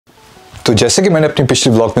तो जैसे कि मैंने अपनी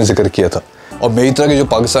पिछले व्लॉग में जिक्र किया था, और मेरी तरह के जो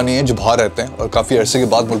पाकिस्तानी हैं जो बाहर रहते हैं और काफ़ी अरसे के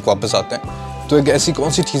बाद मुल्क वापस आते हैं, तो एक ऐसी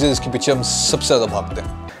कौन सी चीज़ है जिसके पीछे हम सबसे ज़्यादा भागते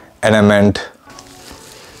हैं? एंड आई मेंट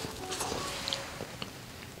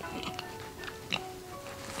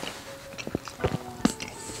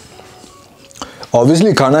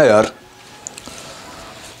ऑब्वियसली खाना यार।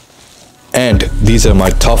 And these are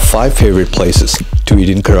my top 5 favourite places to eat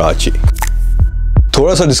इन कराची।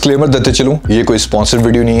 थोड़ा सा डिस्क्लेमर देते चलूं, ये कोई स्पॉन्सर्ड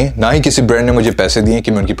वीडियो नहीं है, ना ही किसी ब्रांड ने मुझे पैसे दिए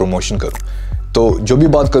कि मैं उनकी प्रमोशन करूं। तो जो भी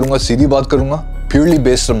बात करूंगा सीधी बात करूंगा, purely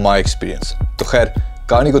based on my experience. तो खैर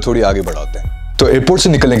कहानी को थोड़ी आगे बढ़ाते हैं। तो एयरपोर्ट से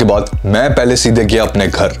निकलने के बाद मैं पहले सीधे गया अपने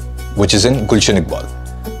घर, विच इज इन गुलशन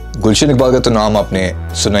इकबाल। गुलशन इकबाल का तो नाम आपने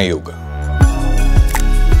सुना ही होगा।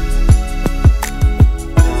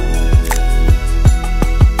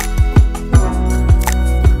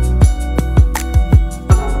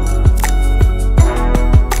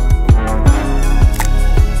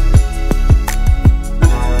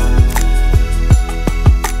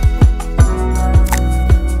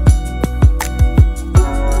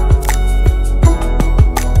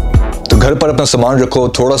 घर पर अपना सामान रखो,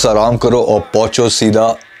 थोड़ा सा आराम करो और पहुंचो सीधा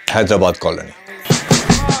हैदराबाद कॉलोनी।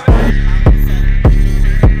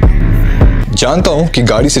 जानता हूं कि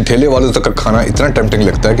गाड़ी से ठेले वालों तक का खाना इतना टेम्पटिंग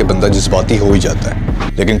लगता है कि बंदा जज्बाती हो ही जाता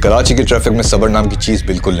है, लेकिन कराची के ट्रैफिक में सब्र नाम की चीज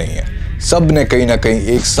बिल्कुल नहीं है। सब ने कहीं ना कहीं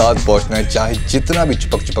एक साथ पहुंचना है, चाहे जितना भी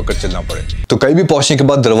चिपक कर चलना पड़े। तो कहीं भी पहुंचने के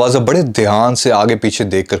बाद दरवाजा बड़े ध्यान से आगे पीछे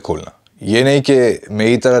देख कर खोलना, ये नहीं कि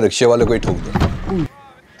मेरी तरह रिक्शे वाले को ही ठोक दो।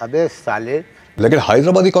 अबे साले। लेकिन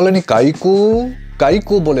हैदराबादी कॉलोनी काई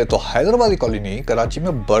को बोले तो हैदराबादी कॉलोनी कराची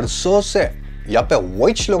में बरसों से यहाँ पे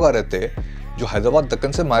वही लोग रहते जो हैदराबाद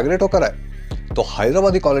दक्कन से माइग्रेट होकर आए। तो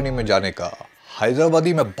हैदराबादी कॉलोनी में जाने का,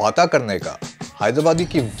 हैदराबादी में बातें करने का, हैदराबादी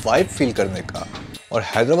की वाइब फील करने का और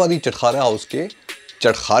हैदराबादी चटखारा हाउस के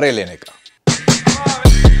चटखारे लेने का।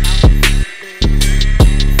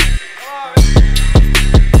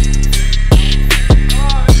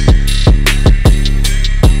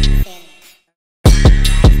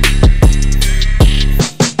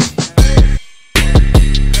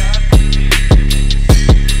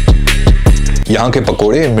 यहाँ के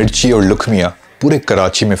पकोड़े, मिर्ची और लुखमिया पूरे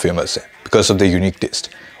कराची में फेमस है because of the unique test.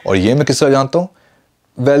 और ये मैं किस तरह जानता हूँ?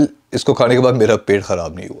 वेल, इसको खाने के बाद मेरा पेट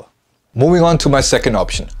खराब नहीं हुआ। Moving on to my second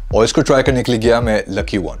option, और इसको ट्राई करने के लिए गया मैं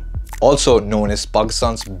lucky one, also known as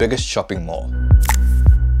Pakistan biggest shopping mall.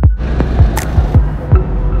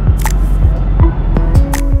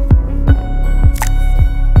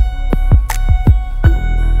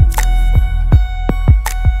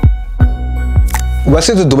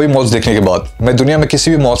 वैसे तो दुबई मॉल्स देखने के बाद मैं दुनिया में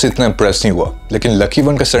किसी भी मॉल से इतना इंप्रेस नहीं हुआ, लेकिन लकी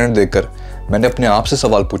वन का स्टैंडर्ड देखकर मैंने अपने आप से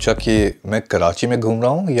सवाल पूछा कि मैं कराची में घूम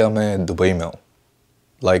रहा हूँ या मैं दुबई में हूँ।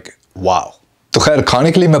 Like wow. तो खैर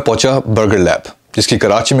खाने के लिए मैं पहुंचा बर्गर लैब, जिसकी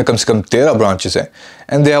कराची में कम से कम 13 ब्रांचेस हैं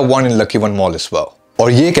and they have one in lucky one mall as well.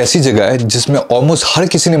 और ये एक ऐसी जगह है जिसमें ऑलमोस्ट हर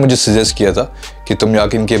किसी ने मुझे सजेस्ट किया था कि तुम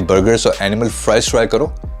जाके इनके बर्गर्स और एनिमल फ्राइज ट्राई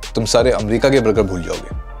करो, तुम सारे अमेरिका के बर्गर भूल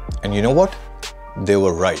जाओगे। And you know what, they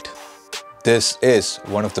were right. This is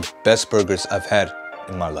one of the best burgers I've had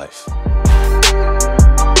in my life.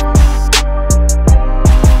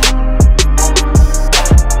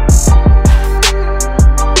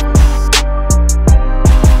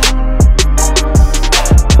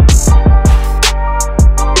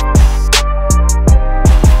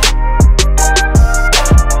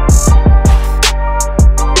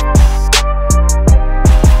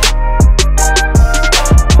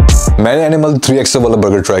 मैंने एनिमल 3X वाला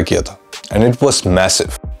बर्गर ट्राई किया था एंड इट वॉज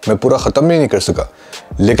मैसिव। मैं पूरा ख़त्म भी नहीं कर सका,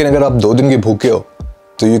 लेकिन अगर आप 2 दिन के भूखे हो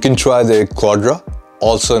तो you can try the Quadra,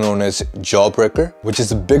 also known as jaw breaker, which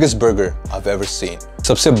is the biggest burger I ever seen.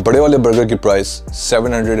 सबसे बड़े वाले बर्गर की प्राइस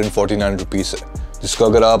 749 रुपीज़ है, जिसको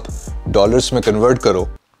अगर आप डॉलर्स में कन्वर्ट करो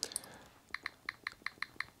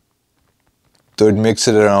तो it makes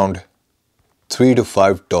it around $3 to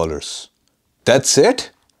 $5। That's it.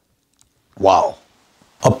 Wow.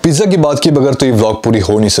 अब पिज़्ज़ा की बात किए बगैर तो ये व्लॉग पूरी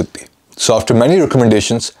हो नहीं सकती। So after many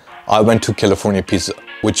recommendations, I went to California Pizza,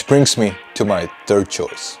 which brings me to my third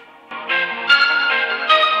choice.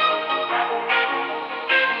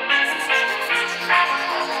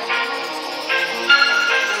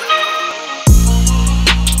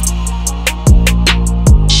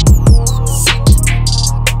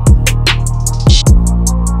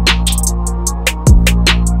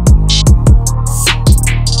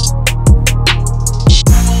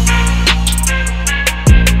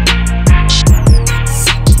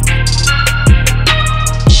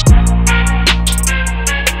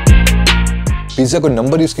 Pizza को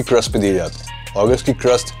नंबर ही उसकी क्रस्ट पे दिए जाते हैं, और अगर उसकी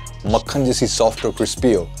क्रस्ट मक्खन जैसी सॉफ्ट और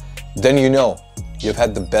क्रिस्पी हो, then you know you've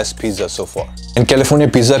had the best pizza so far. And California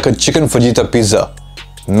pizza का chicken fajita pizza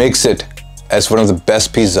makes it as one of the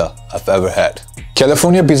best pizza I've ever had.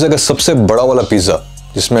 California pizza का सबसे बड़ा वाला pizza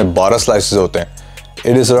जिसमें 12 slices होते हैं,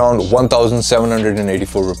 it is around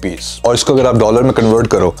 1,784 rupees. और इसको अगर आप डॉलर में कन्वर्ट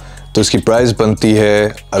करो तो इसकी प्राइस बनती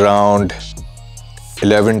है around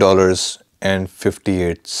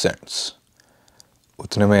 $11.58.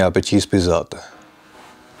 उतने में यहाँ पे चीज पिज्जा आता है.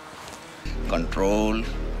 कंट्रोल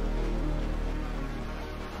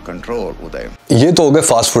उदय. ये तो हो गए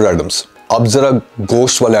फास्ट फूड आइटम्स. अब जरा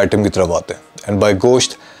गोश्त वाले आइटम की तरफ आते हैं. एंड बाय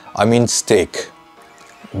गोश्त I mean stake,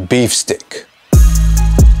 beef steak.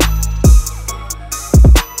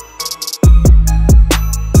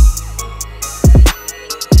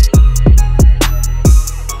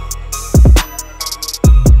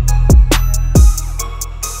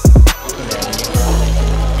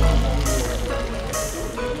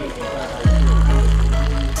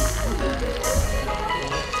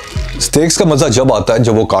 Stakes का मजा जब आता है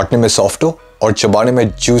जब वो काटने में सॉफ्ट हो और चबाने में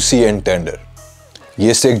जूसी एंड टेंडर.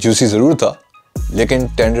 ये स्टेक जूसी जरूर था लेकिन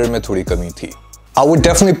टेंडर में थोड़ी कमी थी. I would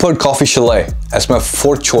definitely put coffee chalet as my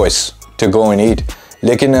fourth choice to go and eat.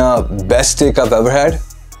 लेकिन best steak I've ever had?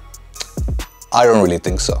 I don't really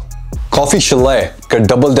think so. Coffee chalet का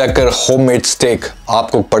डबल डेकर homemade steak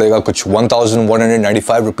आपको पड़ेगा कुछ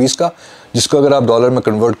 1,195 rupees का, जिसको अगर आप dollar में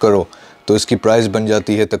कन्वर्ट करो तो इसकी प्राइस बन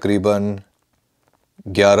जाती है तकरीबन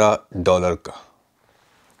 $11 का.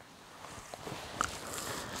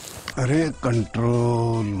 अरे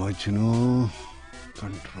कंट्रोल मजनू,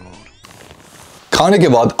 कंट्रोल. खाने के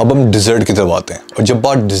बाद अब हम डिजर्ट की तरफ आते हैं. और जब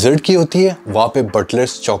बात डिजर्ट की होती है वहां पे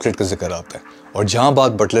बटलर्स चॉकलेट का जिक्र आता है. और जहां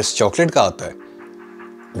बात बटलर्स चॉकलेट का आता है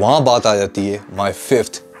वहां बात आ जाती है माई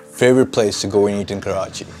 5th favourite place to go and eat in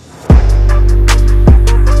Karachi.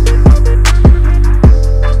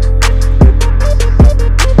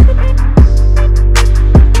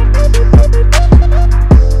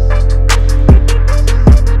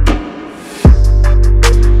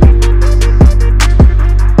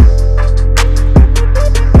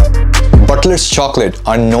 Butler's chocolate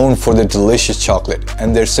are known for their delicious chocolate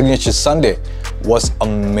and their signature sundae was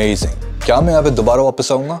amazing. क्या मैं यहाँ पे दोबारा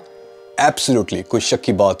वापस आऊँगा? Absolutely, कोई शक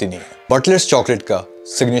की बात ही नहीं है. Butler's chocolate का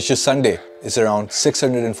signature sundae is around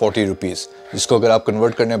 640 rupees, जिसको अगर आप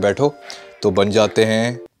कन्वर्ट करने बैठो तो बन जाते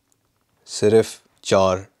हैं सिर्फ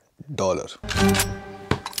 $4.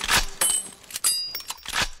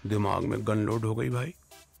 दिमाग में गन लोड हो गई भाई.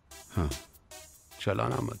 हाँ,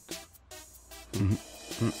 चलाना मत.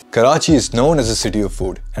 Karachi is known as a city of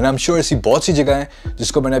food and I am sure ऐसी बहुत सी जगह हैं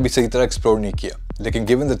जिसको मैंने अभी सही तरह एक्सप्लोर नहीं किया. लेकिन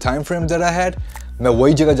given the time frame that I had, मैं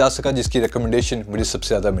वही जगह जा सका जिसकी रिकमेंडेशन मुझे सबसे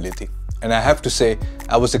ज़्यादा मिली थी. एंड आई हैव टू से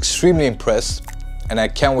I was extremely impressed and I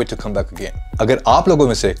can wait to come back again. अगर आप लोगों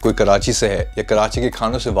में से कोई कराची से है या कराची के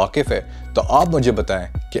खानों से वाकिफ है तो आप मुझे बताएं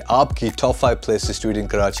कि आपकी टॉप 5 प्लेसेस टू ईट इन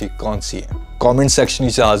कराची कौन सी हैं. कमेंट सेक्शन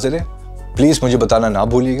नीचे हाजिर है. प्लीज़ मुझे बताना ना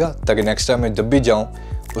भूलिएगा ताकि नेक्स्ट टाइम मैं जब भी जाऊँ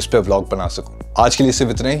उस पर व्लॉग बना सकूं. आज के लिए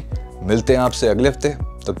सिर्फ इतना ही. मिलते हैं आपसे अगले हफ्ते.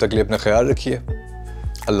 तब तक के लिए अपना ख्याल रखिए.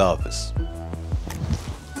 अल्लाह हाफिज़.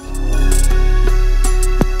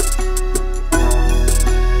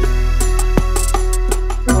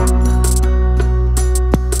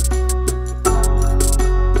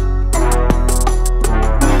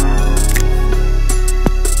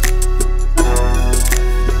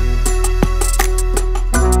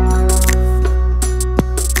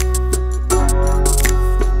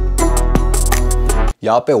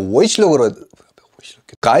 यहाँ पे वही लोग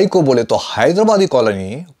काय को बोले तो हैदराबादी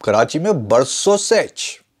कॉलोनी कराची में बरसों से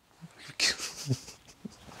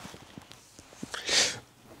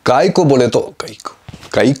काय को बोले तो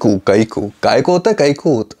काय को होता है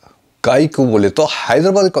काय को बोले तो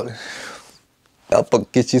हैदराबादी कॉलोनी.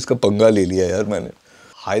 किस चीज का पंगा ले लिया यार मैंने.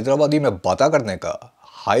 हैदराबादी में बातें करने का.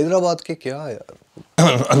 हैदराबाद के क्या यार.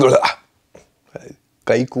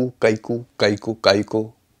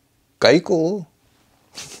 काय को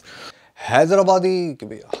हैदराबादी कि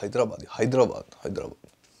भैया हैदराबादी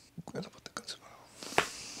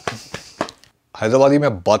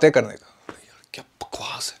में बातें करने का. यार क्या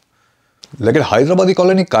बकवास है. लेकिन हैदराबादी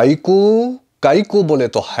कॉलोनी काई को बोले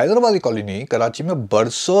तो हैदराबादी कॉलोनी कराची में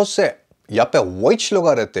बरसों से यहाँ पे वही लोग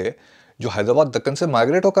आ रहते जो हैदराबाद दक्कन से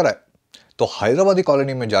माइग्रेट होकर आए. तो हैदराबादी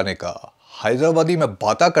कॉलोनी में जाने का, हैदराबादी में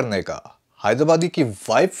बातें करने का, हैदराबादी की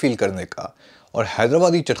वाइब फील करने का और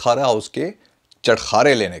हैदराबादी चटखारा हाउस के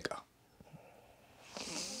चटखारे लेने का.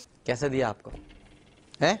 कैसे दिया आपको?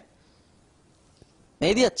 है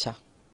नहीं दिया? अच्छा.